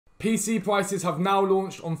PC prices have now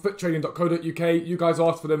launched on foottrading.co.uk. You guys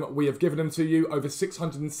asked for them, we have given them to you. Over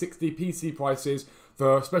 660 PC prices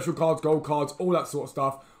for special cards, gold cards, all that sort of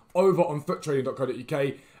stuff over on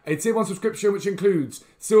foottrading.co.uk. A tier 1 subscription which includes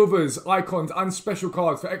silvers, icons and special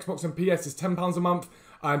cards for Xbox and PS is £10 a month.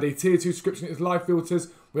 And a tier 2 subscription is live filters.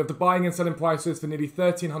 We have the buying and selling prices for nearly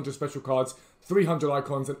 1,300 special cards, 300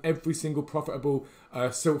 icons and every single profitable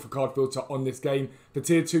silver card filter on this game. For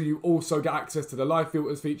tier 2 you also get access to the live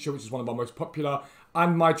filters feature, which is one of our most popular,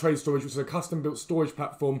 and My Trade Storage, which is a custom built storage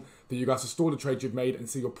platform for you guys to store the trades you've made and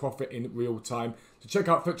see your profit in real time. So check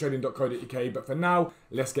out foottrading.co.uk, but for now,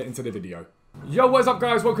 let's get into the video. Yo, what is up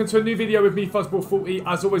guys? Welcome to a new video with me, Fuzzball40.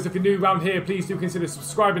 As always, if you're new around here, please do consider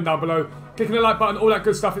subscribing down below, clicking the like button, all that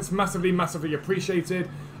good stuff. It's massively appreciated.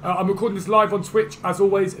 I'm recording this live on Twitch, as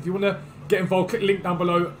always. If you want to get involved, click the link down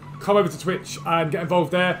below, come over to Twitch and get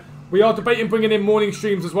involved there. We are debating bringing in morning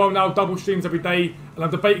streams as well now, double streams every day, and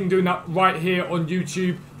I'm debating doing that right here on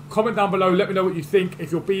YouTube. Comment down below, let me know what you think,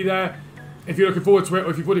 if you'll be there, if you're looking forward to it,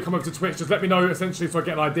 or if you've already come over to Twitch, just let me know essentially so I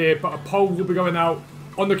get an idea. But a poll will be going out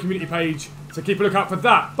on the community page, so keep a lookout for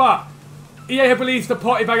that. But EA have released the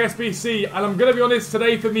Party Bag SBC, and I'm going to be honest,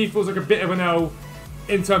 today for me feels like a bit of an L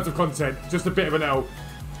in terms of content. Just a bit of an L.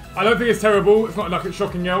 I don't think it's terrible. It's not like a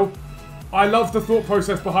shocking L. I love the thought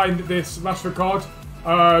process behind this Rashford card.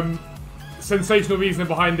 Sensational reasoning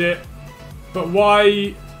behind it. But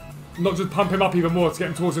why not just pump him up even more to get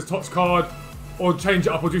him towards his TOTS card, or change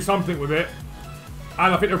it up or do something with it?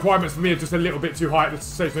 And I think the requirements for me are just a little bit too high at this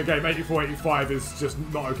stage of the game. 84, 85 is just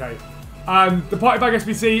not okay. And the Party Bag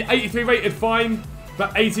SBC, 83 rated, fine.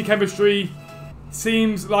 But 80 chemistry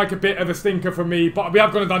seems like a bit of a stinker for me. But we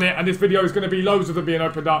have gone and done it, and this video is going to be loads of them being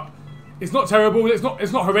opened up. It's not terrible, it's not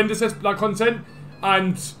horrendous like content.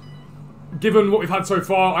 And given what we've had so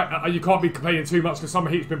far, you can't be complaining too much because Summer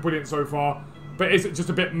Heat's been brilliant so far. But it's just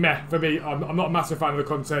a bit meh for me. I'm not a massive fan of the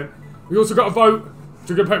content. We also got a vote.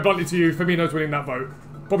 To put it bluntly to you, Firmino's winning that vote.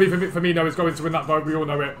 Probably Firmino is going to win that vote, we all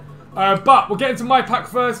know it. But we'll get into my pack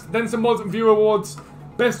first, then some mods and viewer awards.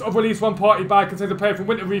 Best of release 1 party bag contains a player from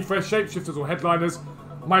Winter Refresh, Shapeshifters or Headliners.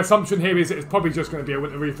 My assumption here is it's probably just going to be a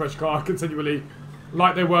Winter Refresh card continually,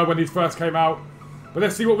 like they were when these first came out. But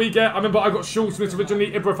let's see what we get. I remember I got Schultz from this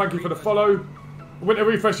originally. Ibra, thank you for the follow. Winter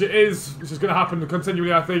Refresh it is, which is going to happen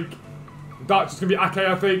continually, I think. Dutch is going to be Ake,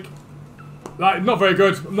 I think. Like, not very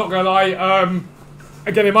good, I'm not going to lie.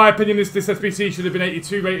 Again, in my opinion, this SBC should have been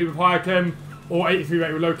 82 rated with higher chem, or 83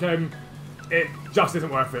 rated with low chem. It just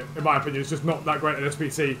isn't worth it, in my opinion. It's just not that great an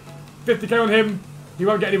SBC. 50k on him. He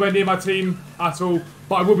won't get anywhere near my team at all,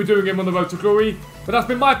 but I will be doing him on the road to glory. But that's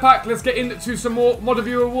been my pack. Let's get into some more mod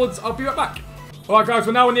review awards. I'll be right back. Alright guys,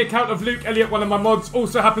 we're now on the account of Luke Elliott, one of my mods.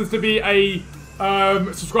 Also happens to be a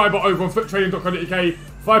subscriber over on foottrading.co.uk.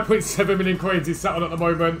 5.7 million coins he's sat on at the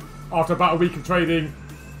moment after about a week of trading.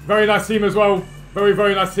 Very nice team as well.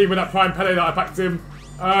 Very nice team with that Prime Pele that I packed him.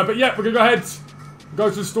 But yeah, we're going to go ahead, go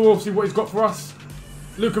to the store, see what he's got for us.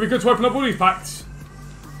 Luke, are we good to open up all these packs?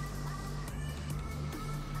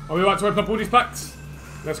 Are we right to open up all these packs?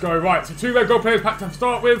 Let's go. Right, so 2 red gold players pack to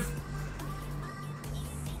start with.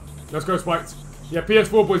 Let's go, Spiked. Yeah,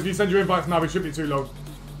 PS4 boys, if you send your invites now, we shouldn't be too long.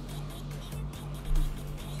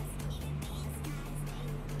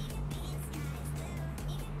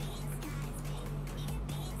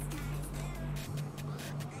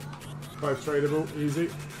 Both tradable,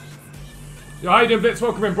 easy. Yo, how you doing, Blitz?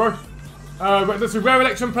 Welcome in, bro. This is a Rare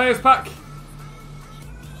Election Players pack.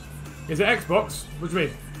 Is it Xbox? What do you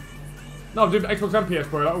mean? No, I'm doing Xbox and PS,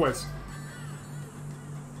 bro, like always.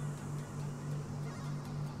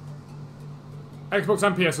 Xbox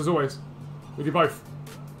and PS, as always. We do both.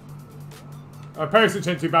 Paris didn't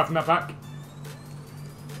change too bad from that pack.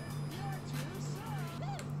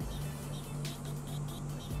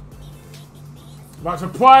 Right, so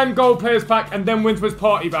Prime Gold Players Pack and then Winter's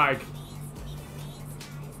Party Bag.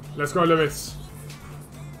 Let's go, Lewis.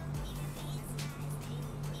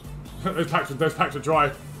 those packs are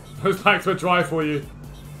dry. Those packs are dry for you.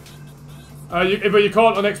 But you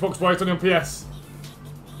can't on Xbox, boy, it's only on PS.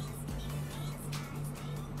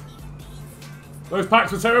 Those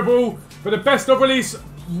packs were terrible. But the best of release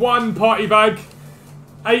 1 party bag.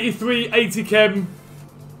 83, 80 chem.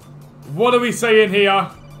 What are we saying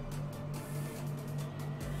here?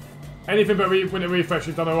 Anything but Winter Refresh,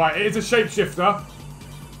 you've done alright. It is a Shapeshifter.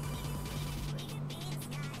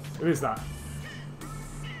 Who is that?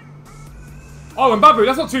 Oh, and Babu,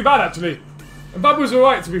 that's not too bad actually. And Babu's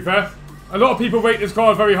alright, to be fair. A lot of people rate this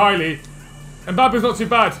card very highly. And Babu's not too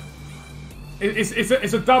bad.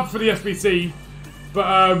 It's a dub for the SBC. But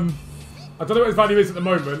I don't know what his value is at the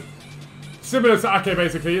moment. Similar to Ake,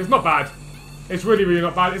 basically. It's not bad. It's really, really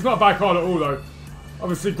not bad. It's not a bad card at all, though.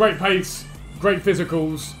 Obviously, great pace, great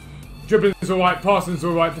physicals. Dribbling's alright, passing's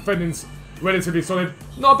alright, defending's relatively solid.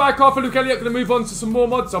 Not a bad card for Luke Elliott. Going to move on to some more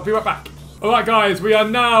mods. I'll be right back. Alright, guys, we are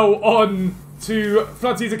now on to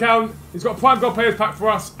Floodsy's account. He's got a Prime Gold Players Pack for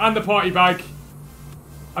us and the party bag.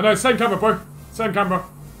 I know, same camera, bro. Same camera.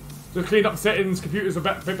 Just cleaned up the settings. Computer's a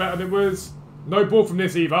bit better than it was. No ball from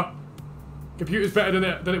this either. Computer's better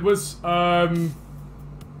than it was.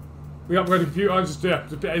 We upgraded the computer.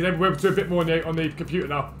 We're able to do a bit more on the computer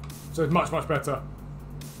now, so it's much better.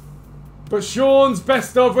 But Sean's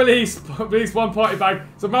best of release one party bag.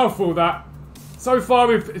 It's a mouthful that. So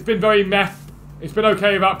far it's been very meh. It's been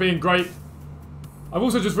okay without being great. I've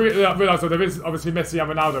also just realised that there is obviously Messi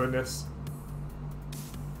and Ronaldo in this.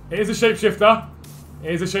 It is a shapeshifter.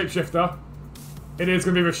 It is a shapeshifter. It is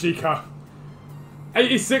going to be Rashika.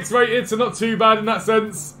 86 rated, so not too bad in that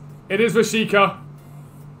sense. It is Rashika.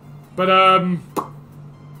 But,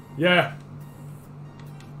 yeah.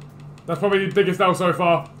 That's probably the biggest L so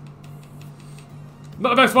far.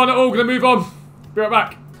 Not the best one at all. Gonna move on. Be right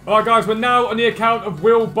back. Alright, guys, we're now on the account of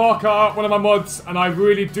Will Barker, one of my mods, and I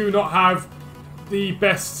really do not have the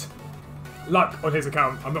best luck on his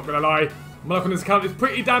account. I'm not gonna lie. My luck on his account is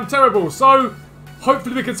pretty damn terrible. So,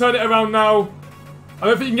 hopefully we can turn it around now. I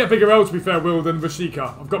don't think you can get bigger L, to be fair, Will, than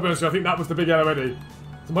Rashika. I've got to be honest with you, I think that was the big L already.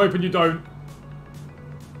 So I'm hoping you don't.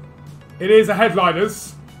 It is a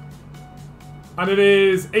headliners. And it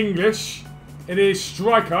is English. It is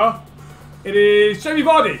striker. It is Jamie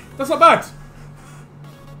Vardy. That's not bad.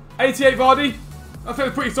 88 Vardy. I think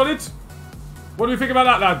it's pretty solid. What do we think about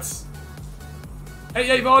that, lads?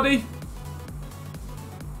 88 Vardy.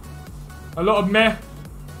 A lot of meh.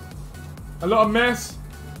 A lot of mess.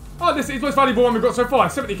 Oh, this is the most valuable one we've got so far.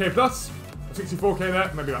 70k plus. 64k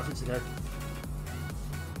there. Maybe about 60k.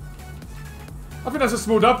 I think that's a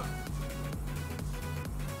small dub.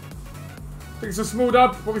 I think it's a small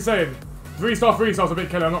dub. What are we saying? 3-star, 3-star's a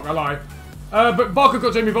bit killer, I'm not gonna lie. But Barker's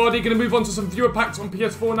got Jamie Vardy. Gonna move on to some viewer packs on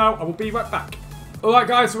PS4 now. I will be right back. Alright,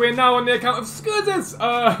 guys, so we're now on the account of Scooters.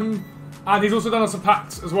 And he's also done us some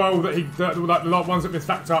packs as well that like the lot ones that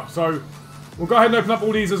misfacked up. So we'll go ahead and open up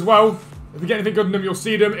all these as well. If you get anything good in them, you'll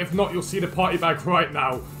see them. If not, you'll see the party bag right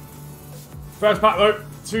now. First pack though,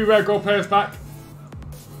 2 rare gold players pack.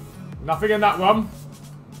 Nothing in that one.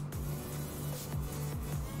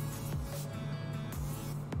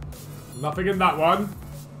 Nothing in that one.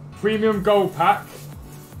 Premium gold pack.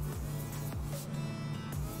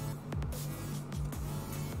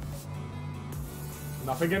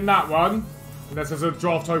 Nothing in that one. Unless there's a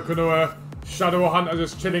draft token or a shadow or hunter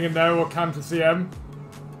just chilling in there or cam to CM.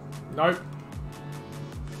 Nope.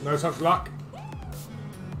 No such luck.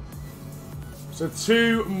 So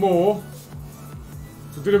 2 more.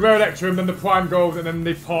 So do the rare Electrum, then the prime gold, and then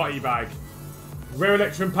the party bag. Rare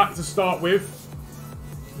Electrum pack to start with.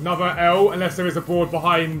 Another L, unless there is a board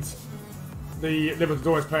behind the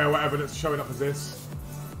Libertadores player or whatever that's showing up as this.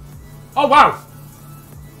 Oh, wow!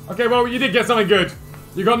 Okay, well, you did get something good.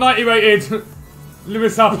 You got 90 rated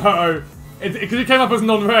Luis Alberto. Because he came up as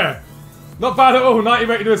non-rare. Not bad at all, 90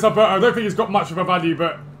 rated Luis Alberto. I don't think he's got much of a value,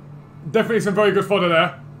 but definitely some very good fodder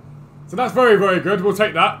there. So that's very, very good. We'll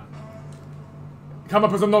take that. Come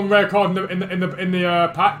up as a non-rare card in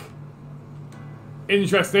the pack.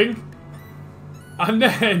 Interesting. And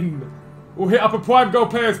then we'll hit up a prime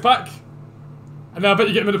gold players pack. And then I bet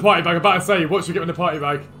you get him in the party bag. I'm about to say, what should you get in the party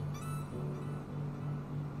bag?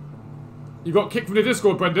 You got kicked from the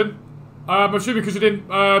Discord, Brendan. I'm assuming because you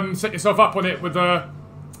didn't set yourself up on it with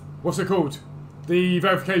what's it called? The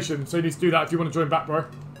verification. So you need to do that if you want to join back, bro.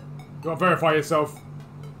 You got to verify yourself.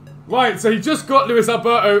 Right, so he just got Luis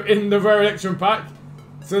Alberto in the rare Electrum pack.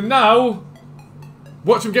 So now,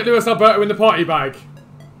 watch him get Luis Alberto in the party bag.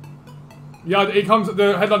 Yeah, he comes.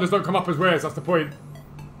 The headliners don't come up as rares. That's the point.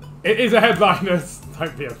 It is a headliners.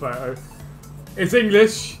 Don't be a photo. It's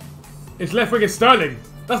English. It's left wing. It's Sterling.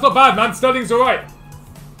 That's not bad, man. Sterling's all right.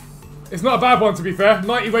 It's not a bad one, to be fair.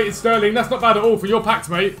 90 rated Sterling. That's not bad at all for your packs,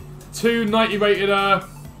 mate. 2 90 rated.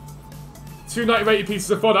 2 90 rated pieces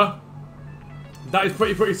of fodder. That is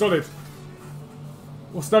pretty solid.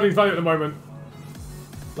 What's Sterling's value at the moment?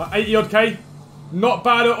 Like 80 odd K. Not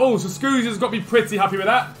bad at all. So Scoozy's has got to be pretty happy with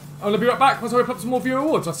that. I'm going to be right back once I open up some more viewer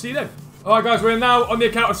awards. I'll see you then. Alright guys, we're now on the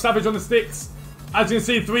account of Savage on the Sticks. As you can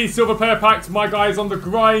see, 3 silver player packs. My guy's on the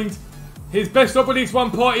grind. His best of release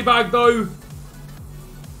 1 party bag though.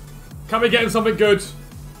 Can we get him something good?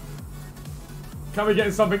 Can we get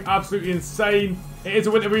him something absolutely insane? It is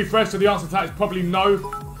a winter refresh, so the answer to that is probably no.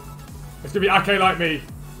 It's going to be Ake like me.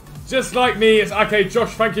 Just like me, it's Ake.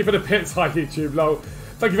 Josh, thank you for the bits. Hi YouTube, lol.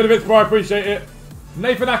 Thank you for the bits, bro. I appreciate it.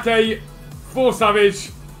 Nathan Ake, 4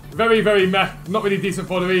 Savage. Very, very meh. Not really decent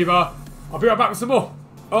fodder either. I'll be right back with some more.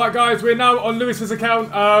 Alright guys, we're now on Lewis's account.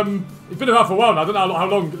 He's been around for a while now. I don't know how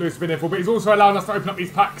long Lewis has been here for, but he's also allowing us to open up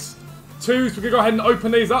these packs too. So we're going to go ahead and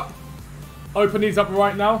open these up. Open these up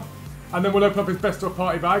right now. And then we'll open up his best of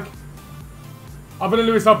party bag. Other than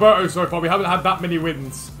Luis Alberto so far, we haven't had that many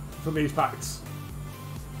wins from these packs.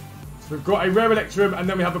 So we've got a rare Electrum and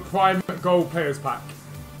then we have a Prime Gold Players pack.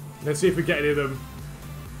 Let's see if we get any of them.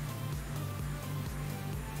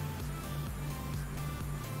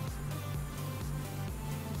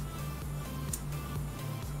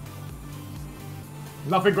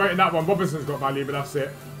 Nothing great in that one. Robinson's got value, but that's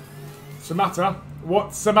it. Samatta.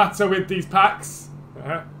 What's the matter with these packs?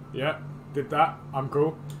 Yeah, did that. I'm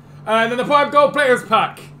cool. And then the Prime Gold Players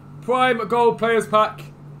pack. Prime Gold Players pack.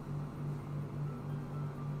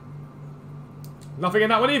 Nothing in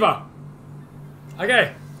that one either.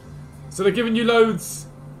 Okay. So they're giving you loads.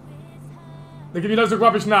 They're giving you loads of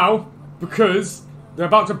rubbish now because they're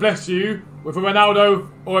about to bless you with a Ronaldo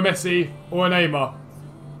or a Messi or a Neymar.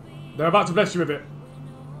 They're about to bless you with it.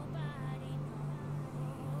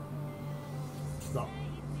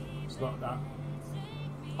 It's not that.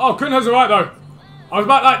 Oh, Kunha's alright though. I was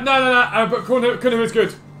about like, no, but Kunha is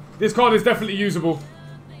good. This card is definitely usable.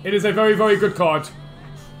 It is a very, very good card.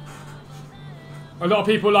 A lot of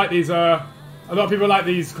people like these. A lot of people like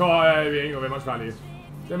these cards. It ain't got very much value.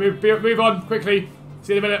 So move on quickly.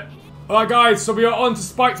 See you in a minute. All right, guys. So we are on to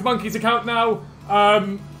Spiked Monkey's account now.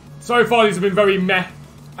 So far, these have been very meh,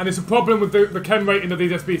 and it's a problem with the chem rating of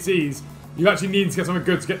these SBCs. You actually need to get something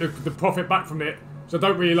good to get the profit back from it. So I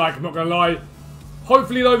don't really like. I'm not gonna lie.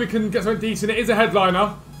 Hopefully, though, we can get something decent. It is a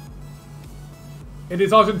headliner. It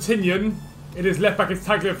is Argentinian. It is left back. It's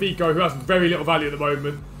Tagliafico, who has very little value at the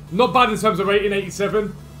moment. Not bad in terms of rating,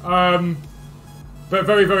 87. But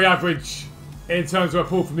very, very average in terms of a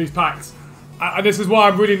pull from these packs. And this is why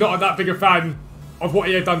I'm really not that big a fan of what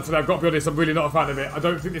he had done today. I've got to be honest, I'm really not a fan of it. I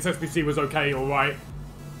don't think this SBC was okay or right.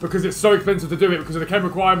 Because it's so expensive to do it, because of the chem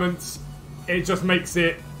requirements. It just makes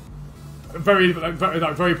it very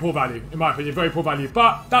poor value, in my opinion. Very poor value.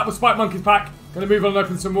 But that was Spike Monkey's pack. Going to move on and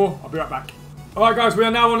open some more. I'll be right back. Alright guys, we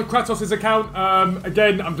are now on Kratos' account.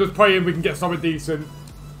 Again, I'm just praying we can get something decent.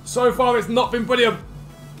 So far, it's not been brilliant.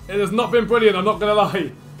 It has not been brilliant, I'm not going to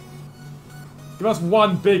lie. Give us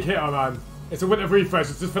one big hitter, man. It's a winter refresh.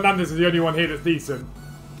 It's just Fernandez is the only one here that's decent.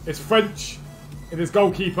 It's French. It is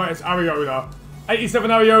goalkeeper. It's Areola. 87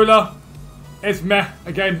 Areola. It's meh.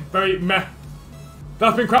 Again, very meh.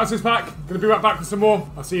 That's been Kratos' pack. Going to be right back with some more.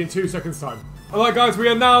 I'll see you in 2 seconds' time. Alright guys, we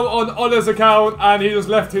are now on Ola's account and he just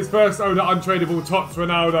left his first owner untradeable Tots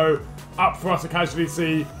Ronaldo up for us to casually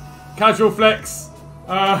see. Casual flex.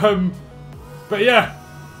 But yeah,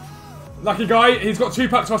 lucky guy. He's got 2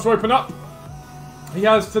 packs for us to open up. He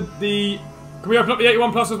has to the... Can we open up the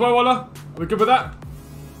 81 plus as well, Ola? Are we good with that?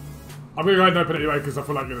 I'm going to go ahead and open it anyway because I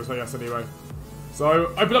feel like you're going to say yes anyway.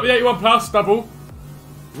 So, open up the 81 plus, double.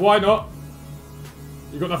 Why not?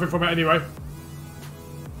 You got nothing from it anyway.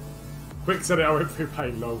 Quick said it, I went through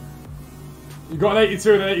pain, lol. You got an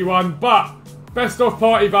 82 and an 81, but best of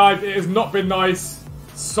party bag, it has not been nice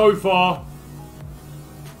so far.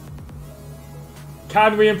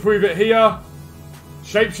 Can we improve it here?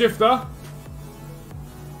 Shapeshifter.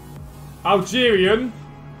 Algerian.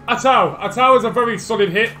 Atal. Atal is a very solid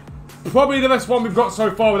hit. Probably the best one we've got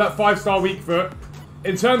so far with that 5-star weak foot.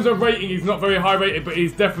 In terms of rating, he's not very high rated, but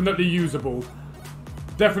he's definitely usable.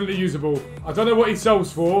 Definitely usable. I don't know what he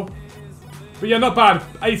sells for. But yeah, not bad.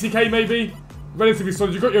 80k maybe. Relatively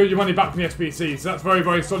solid. You got your money back from the SBC, so that's very,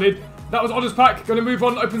 very solid. That was Honors pack. Going to move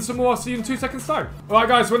on, open some more. I'll see you in 2 seconds' time. Alright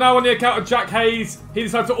guys, so we're now on the account of Jack Hayes. He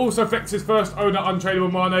decided to also flex his first owner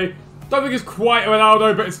untradeable Mane. Don't think it's quite a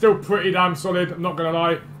Ronaldo, but it's still pretty damn solid. I'm not going to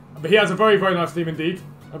lie. But he has a very, very nice team indeed.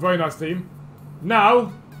 A very nice team.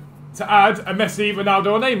 Now, to add a Messi, Ronaldo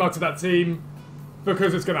or Neymar to that team.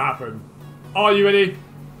 Because it's going to happen. Are you ready?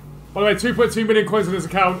 By the way, 2.2 million coins on his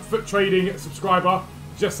account. Foot trading subscriber.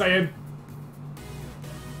 Just saying.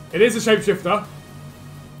 It is a shapeshifter.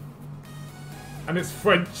 And it's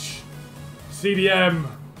French. CDM.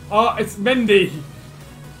 Oh, it's Mendy.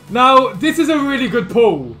 Now, this is a really good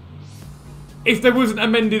pull. If there wasn't a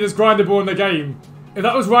Mendy that's grindable in the game. If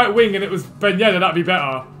that was right wing and it was Ben Yedder, that'd be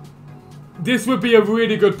better. This would be a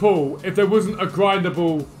really good pull if there wasn't a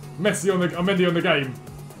grindable Messi on the Mendy on the game.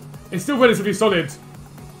 It's still relatively solid.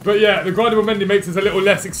 But yeah, the grindable Mendy makes it a little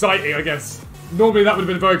less exciting, I guess. Normally that would have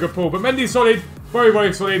been a very good pull. But Mendy's solid. Very,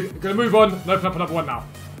 very solid. Going to move on and open up another one now.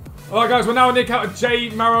 Alright guys, we're now on the account of J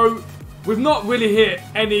Marrow. We've not really hit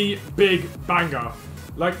any big banger.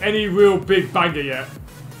 Like any real big banger yet.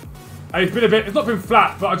 And it's not been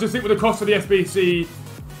flat, but I just think with the cost of the SBC,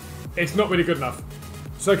 it's not really good enough.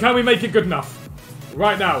 So can we make it good enough?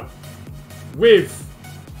 Right now. With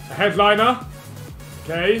a headliner.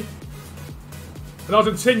 Okay. An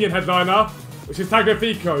Argentinian headliner, which is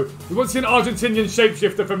Tagliafico. We want to see an Argentinian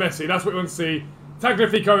shapeshifter for Messi. That's what we want to see.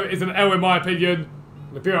 Tagliafico is an L in my opinion.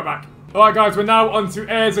 I'll be right back. Alright guys, we're now on to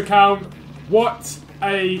Air's account. What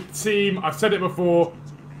a team. I've said it before.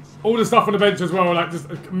 All the stuff on the bench as well, like just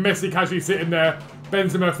Messi casually sitting there.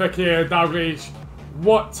 Benzema, Fekir, Dalglish.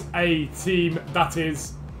 What a team that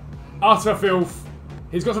is. Utter filth.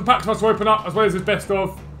 He's got some packs for us to open up, as well as his best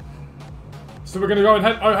of. So we're going to go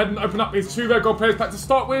ahead and open up these 2 Red Gold Players pack to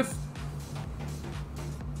start with.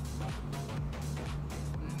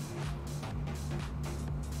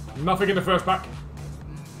 Nothing in the first pack.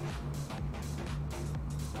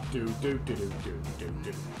 Let's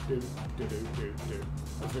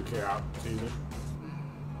go clear out. It's easy.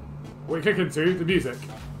 What are you clicking to? The music.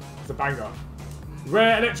 It's a banger.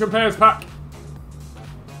 Rare Electrum Players pack.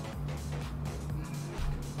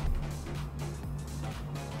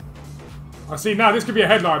 I see now, this could be a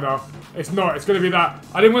headliner. It's not, it's going to be that.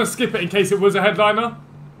 I didn't want to skip it in case it was a headliner.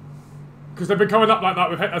 Because they've been coming up like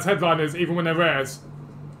that as headliners, even when they're rares.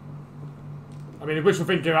 I mean, wishful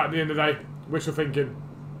thinking at the end of the day. Wishful thinking.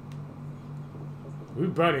 Who's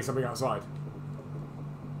burning something outside?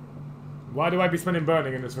 Why do I be spending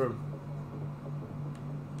burning in this room?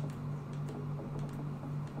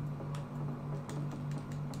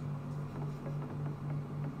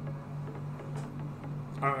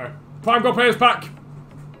 I don't know. Prime Gold Players pack.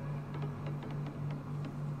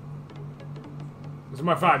 Is it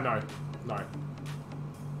my fan? No. No.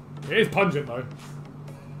 It is pungent though.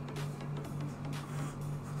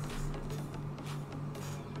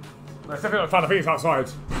 No, it's definitely not a fan. I think it's outside.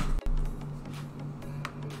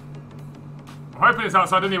 I'm hoping it's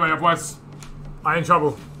outside anyway, otherwise I'm in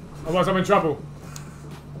trouble. Otherwise I'm in trouble.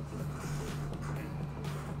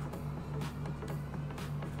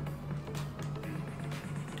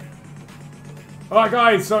 Alright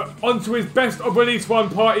guys, so on to his best of release 1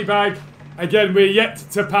 party bag. Again, we're yet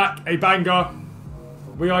to pack a banger.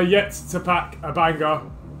 We are yet to pack a banger.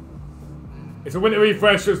 It's a winter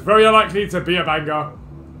refresh, so it's very unlikely to be a banger.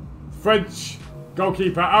 French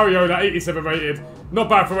goalkeeper, Areola, 87 rated. Not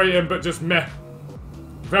bad for rating, but just meh.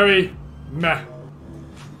 Very meh.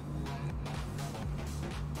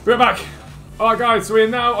 We're back. Alright guys, so we're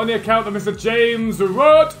now on the account of Mr. James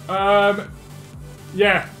Rod.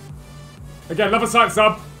 Yeah. Again, love a site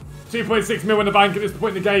sub. 2.6 mil in the bank at this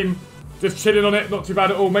point in the game. Just chilling on it, not too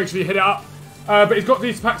bad at all. Make sure you hit it up. But he's got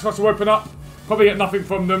these packs for us to open up. Probably get nothing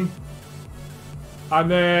from them.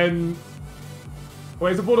 And then...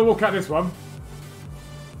 Well, is the board or walk out this one?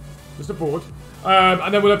 Just a board.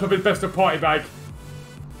 And then we'll open up his best of party bag.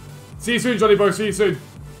 See you soon, Johnny Boy. See you soon.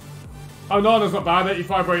 Oh, Nana's not bad.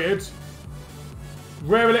 85 rated.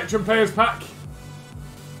 Rare Electrum Players pack.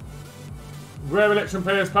 Rare Electrum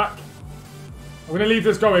Players pack. I'm going to leave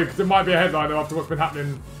this going because it might be a headliner after what's been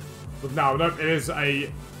happening with now. Nope, it is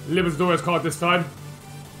a Libertadores card this time.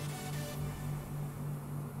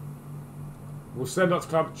 We'll send that to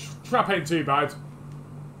club. Trap ain't too bad.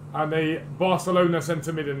 And the Barcelona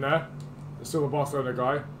centre mid in there. The silver Barcelona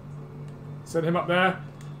guy. Send him up there.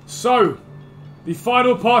 So, the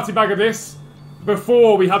final party bag of this.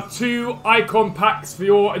 Before we have 2 icon packs for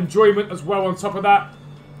your enjoyment as well on top of that.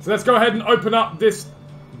 So let's go ahead and open up this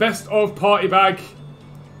best of party bag.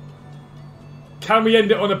 Can we end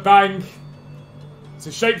it on a bang? It's a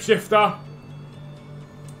shapeshifter.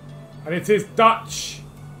 And it is Dutch.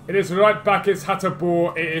 It is right back. It's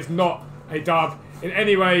Hatterboer. It is not a dub in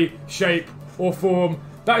any way, shape or form.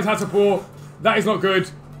 That is Hatterboer. That is not good.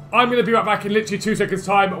 I'm going to be right back in literally 2 seconds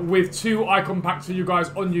time with 2 icon packs for you guys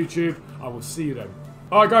on YouTube. I will see you then.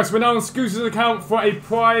 Alright guys, so we're now on Scooter's account for a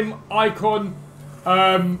prime icon.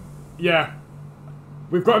 Yeah.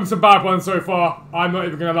 We've got him some bad ones so far. I'm not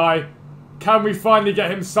even going to lie. Can we finally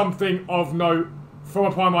get him something of note from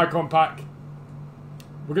a prime icon pack?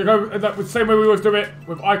 We're going to go with the same way we always do it,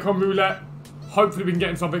 with icon roulette. Hopefully we can get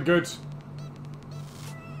him something good.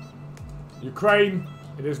 Ukraine.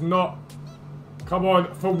 It is not. Come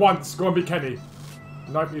on, for once, go and be Kenny.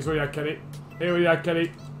 Nope, he's already had Kenny. He already had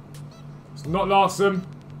Kenny. It's not Larson.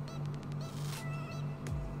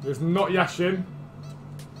 It's not Yashin.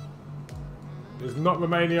 It's not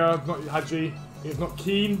Romania. It's not Hadji. It's not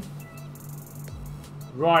Keane.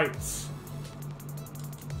 Right.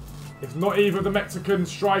 It's not either of the Mexican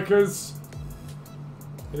strikers.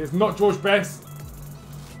 It is not George Best.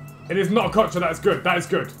 It is not Kocha. That is good. That is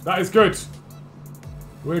good. That is good.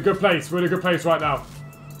 We're in a good place. We're in a good place right now.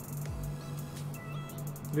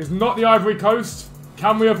 It is not the Ivory Coast.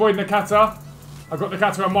 Can we avoid Nakata? I've got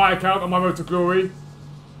Nakata on my account on my Road to Glory.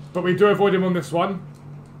 But we do avoid him on this one.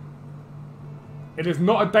 It is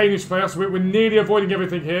not a Danish player, so we're nearly avoiding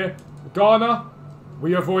everything here. Ghana,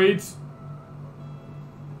 we avoid.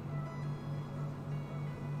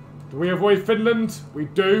 Do we avoid Finland? We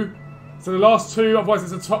do. So the last two, otherwise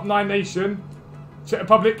it's a top 9 nation. Czech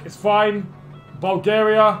Republic is fine.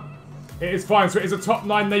 Bulgaria, it is fine. So it is a top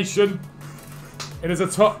 9 nation. It is a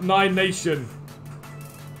top 9 nation.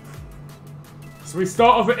 So we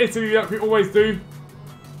start off with Italy like we always do.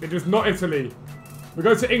 It is not Italy. We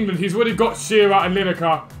go to England. He's already got Shearer and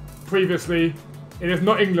Lineker previously. It is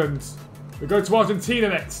not England. We go to Argentina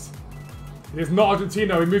next. It is not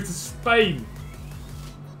Argentina. We move to Spain.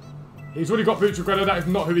 He's already got Butragueño. That is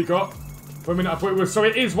not who he got. For a minute I thought it was. So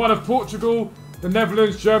it is one of Portugal, the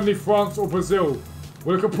Netherlands, Germany, France or Brazil.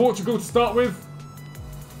 We'll look at Portugal to start with.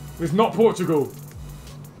 It's not Portugal.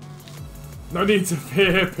 No need to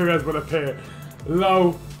fear. Perez will appear.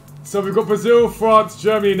 Low. So we've got Brazil, France,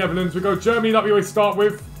 Germany, Netherlands. We go Germany like we always start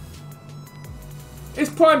with. It's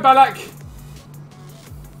Prime Ballack.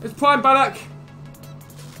 It's Prime Ballack.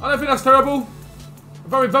 I don't think that's terrible. A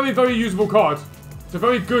very, very, very usable card. It's a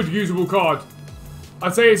very good usable card.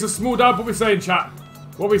 I'd say it's a small dab. What we saying, chat?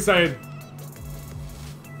 What we saying?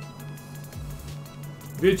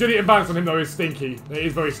 The agility and balance on him though is stinky. It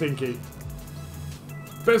is very stinky.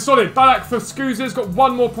 But it's solid. Ballack for Scoozers. Got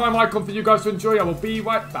one more prime icon for you guys to enjoy. I will be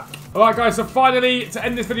right back. Alright guys, so finally, to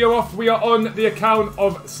end this video off, we are on the account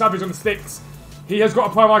of Savage on the Sticks. He has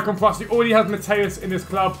got a prime icon for us. He already has Mateus in this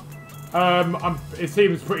club. His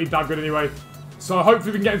team is pretty damn good anyway. So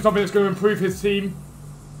hopefully we can get him something that's going to improve his team.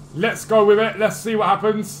 Let's go with it. Let's see what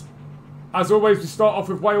happens. As always, we start off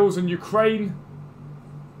with Wales and Ukraine.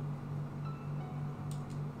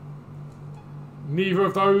 Neither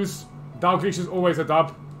of those. Dalglish is always a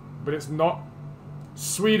dub, but it's not.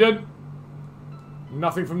 Sweden.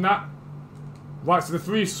 Nothing from that. Right, so the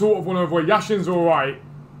three sort of want to avoid. Yashin's alright,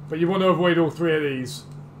 but you want to avoid all three of these.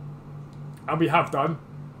 And we have done.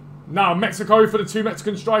 Now, Mexico for the two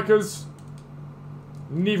Mexican strikers.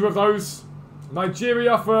 Neither of those.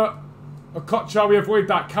 Nigeria for Okocha, we avoid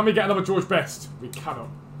that. Can we get another George Best? We cannot.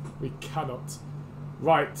 We cannot.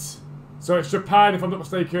 Right. So it's Japan, if I'm not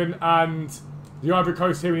mistaken, and the Ivory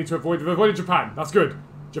Coast here we need to avoid. We've avoided Japan. That's good.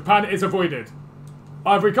 Japan is avoided.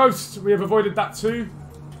 Ivory Coast, we have avoided that too.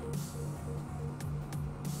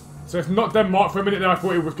 So it's not Denmark. For a minute there I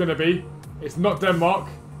thought it was going to be. It's not Denmark.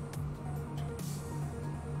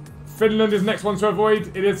 Finland is the next one to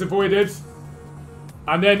avoid. It is avoided.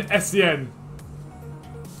 And then SCN.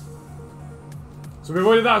 So we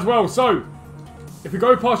avoided that as well. So, if we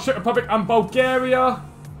go past Czech Republic and Bulgaria,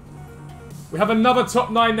 we have another top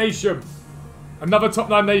 9 nation. Another top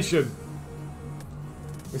 9 nation.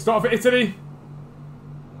 We start off with Italy.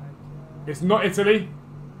 It's not Italy.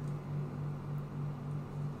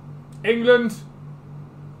 England.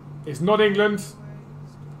 It's not England.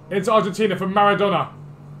 Into Argentina for Maradona.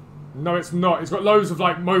 No, it's not. It's got loads of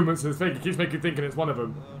like moments and it keeps making you thinking it's one of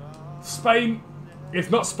them. Spain. It's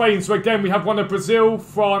not Spain. So again, we have one of Brazil,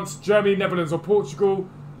 France, Germany, Netherlands or Portugal.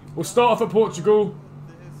 We'll start off at Portugal.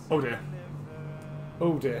 Oh dear.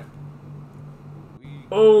 Oh dear.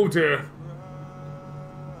 Oh dear.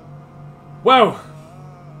 Well,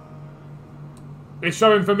 it's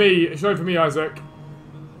showing for me. It's showing for me, Isaac.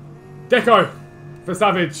 Deco for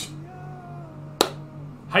Savage.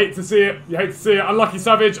 Hate to see it. You hate to see it. Unlucky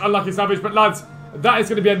Savage. Unlucky Savage. But lads, that is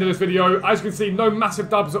going to be the end of this video. As you can see, no massive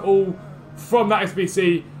dubs at all from that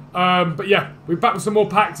SBC. But yeah, we're back with some more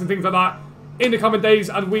packs and things like that in the coming days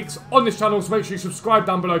and weeks on this channel. So make sure you subscribe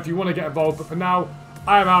down below if you want to get involved. But for now,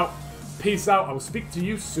 I am out. Peace out. I will speak to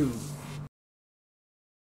you soon.